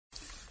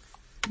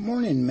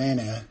Morning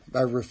Manna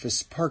by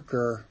Rufus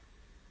Parker,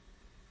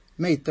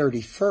 May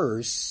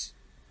 31st,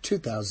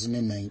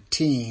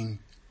 2019.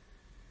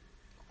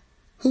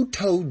 Who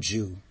told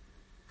you?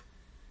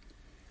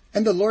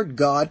 And the Lord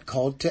God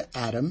called to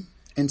Adam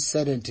and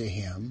said unto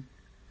him,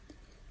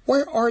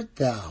 Where art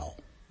thou?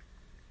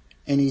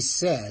 And he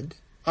said,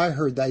 I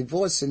heard thy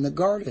voice in the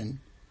garden,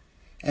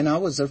 and I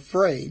was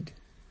afraid,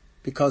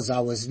 because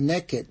I was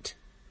naked,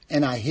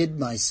 and I hid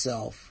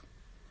myself.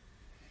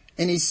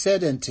 And he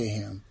said unto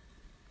him,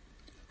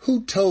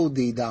 Who told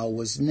thee thou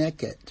was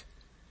naked?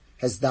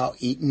 Hast thou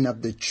eaten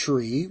of the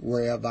tree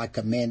whereof I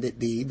commanded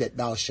thee that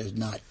thou shalt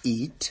not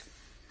eat?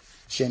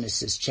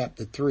 Genesis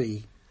chapter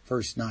 3,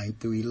 verse 9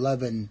 through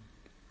 11.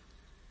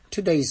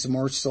 Today's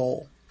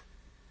morsel.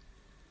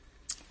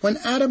 When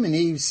Adam and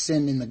Eve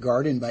sinned in the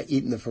garden by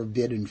eating the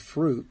forbidden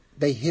fruit,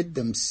 they hid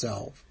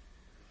themselves.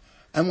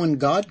 And when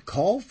God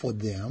called for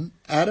them,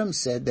 Adam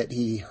said that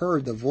he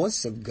heard the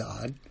voice of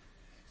God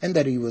and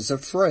that he was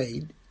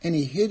afraid, and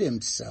he hid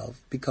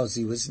himself because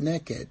he was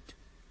naked.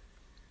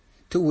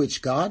 To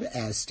which God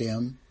asked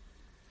him,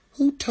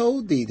 Who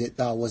told thee that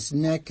thou wast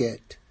naked?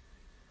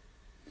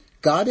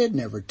 God had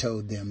never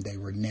told them they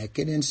were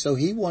naked, and so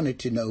he wanted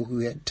to know who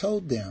had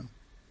told them.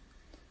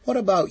 What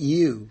about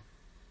you?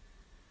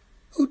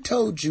 Who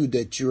told you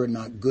that you are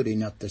not good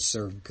enough to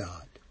serve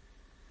God?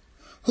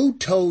 Who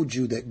told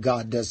you that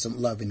God doesn't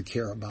love and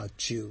care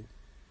about you?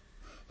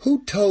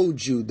 Who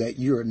told you that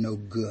you're no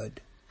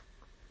good?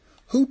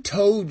 Who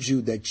told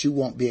you that you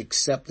won't be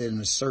accepted in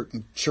a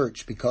certain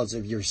church because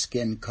of your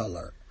skin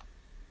color?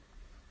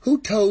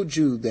 Who told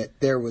you that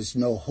there was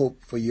no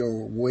hope for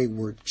your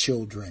wayward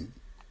children?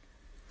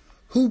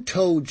 Who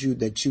told you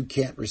that you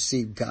can't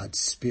receive God's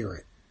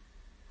Spirit?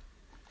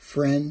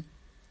 Friend,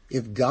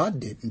 if God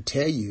didn't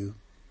tell you,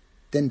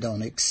 then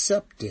don't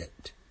accept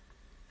it.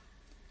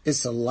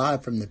 It's a lie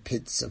from the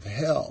pits of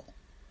hell.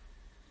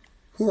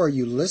 Who are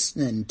you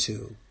listening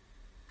to?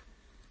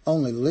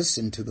 Only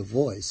listen to the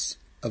voice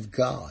of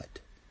God.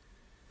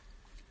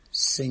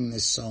 Sing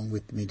this song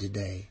with me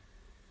today.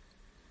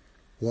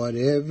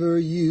 Whatever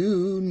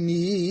you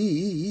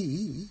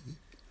need,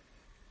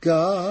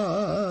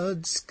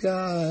 God's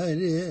got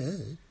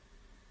it.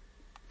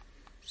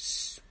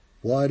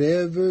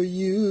 Whatever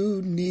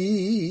you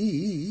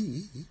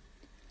need,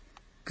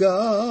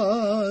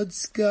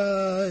 God's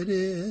got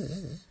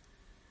it.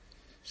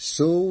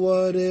 So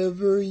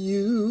whatever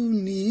you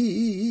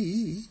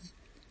need,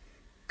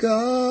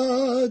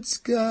 God's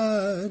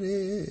got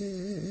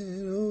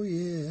it. Oh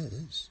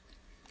yes,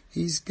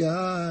 He's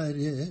got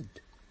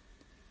it.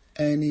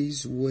 And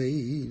He's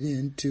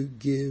waiting to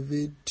give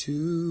it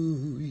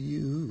to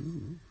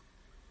you.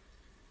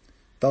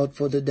 Thought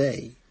for the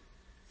day.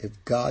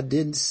 If God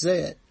didn't say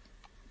it,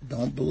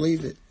 don't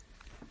believe it.